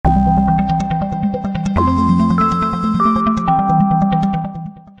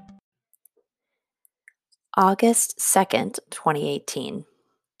August 2nd, 2018.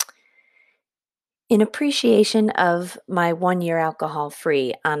 In appreciation of my 1 year alcohol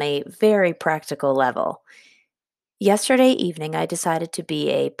free on a very practical level, yesterday evening I decided to be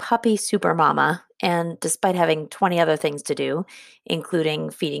a puppy supermama, and despite having 20 other things to do, including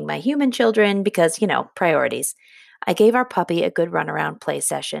feeding my human children because, priorities, I gave our puppy a good runaround play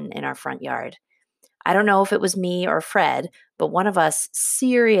session in our front yard. I don't know if it was me or Fred, but one of us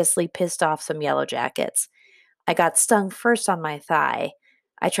seriously pissed off some yellow jackets. I got stung first on my thigh.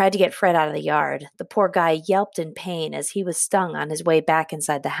 I tried to get Fred out of the yard. The poor guy yelped in pain as he was stung on his way back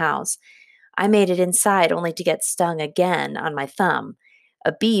inside the house. I made it inside only to get stung again on my thumb.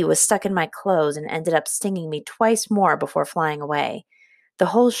 A bee was stuck in my clothes and ended up stinging me twice more before flying away. The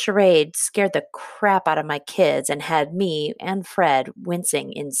whole charade scared the crap out of my kids and had me and Fred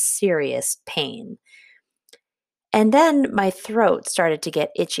wincing in serious pain. And then my throat started to get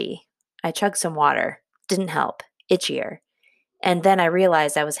itchy. I chugged some water. Didn't help. Itchier. And then I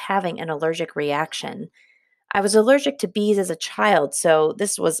realized I was having an allergic reaction. I was allergic to bees as a child, so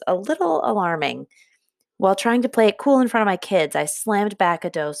this was a little alarming. While trying to play it cool in front of my kids, I slammed back a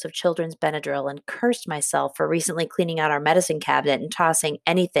dose of children's Benadryl and cursed myself for recently cleaning out our medicine cabinet and tossing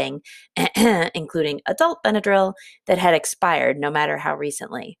anything, including adult Benadryl, that had expired, no matter how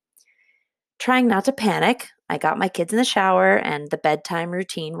recently. Trying not to panic, I got my kids in the shower and the bedtime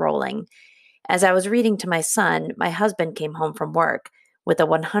routine rolling. As I was reading to my son, my husband came home from work with a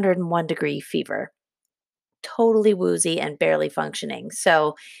 101-degree fever, totally woozy and barely functioning.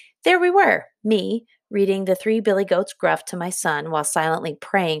 So there we were, me reading the Three Billy Goats Gruff to my son while silently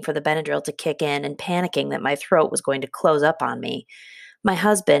praying for the Benadryl to kick in and panicking that my throat was going to close up on me. My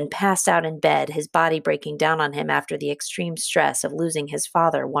husband passed out in bed, his body breaking down on him after the extreme stress of losing his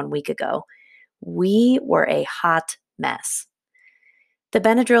father 1 week ago. We were a hot mess. The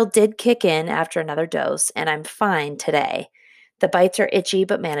Benadryl did kick in after another dose, and I'm fine today. The bites are itchy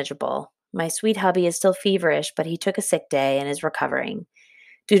but manageable. My sweet hubby is still feverish, but he took a sick day and is recovering.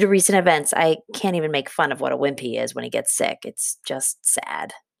 Due to recent events, I can't even make fun of what a wimp he is when he gets sick. It's just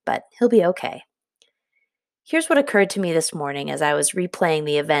sad, but he'll be okay. Here's what occurred to me this morning as I was replaying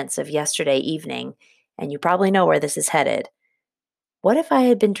the events of yesterday evening, and you probably know where this is headed. What if I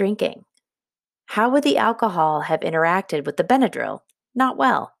had been drinking? How would the alcohol have interacted with the Benadryl? Not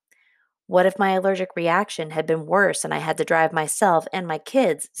well. What if my allergic reaction had been worse and I had to drive myself and my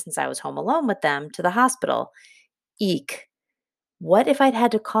kids, since I was home alone with them, to the hospital? Eek. What if I'd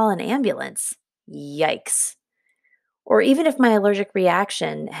had to call an ambulance? Yikes. Or even if my allergic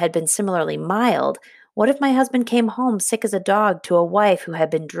reaction had been similarly mild, what if my husband came home sick as a dog to a wife who had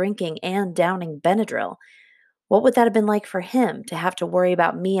been drinking and downing Benadryl? What would that have been like for him to have to worry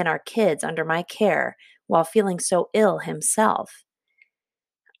about me and our kids under my care while feeling so ill himself?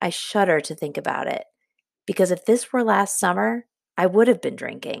 I shudder to think about it, because if this were last summer, I would have been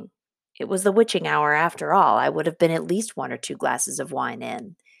drinking. It was the witching hour after all. I would have been at least 1 or 2 glasses of wine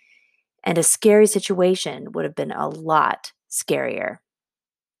in. And a scary situation would have been a lot scarier.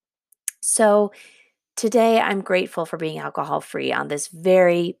 So today I'm grateful for being alcohol free on this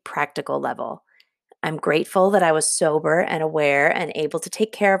very practical level. I'm grateful that I was sober and aware and able to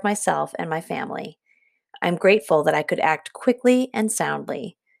take care of myself and my family. I'm grateful that I could act quickly and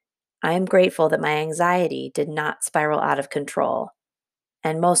soundly. I am grateful that my anxiety did not spiral out of control.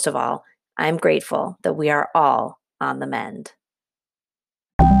 And most of all, I'm grateful that we are all on the mend.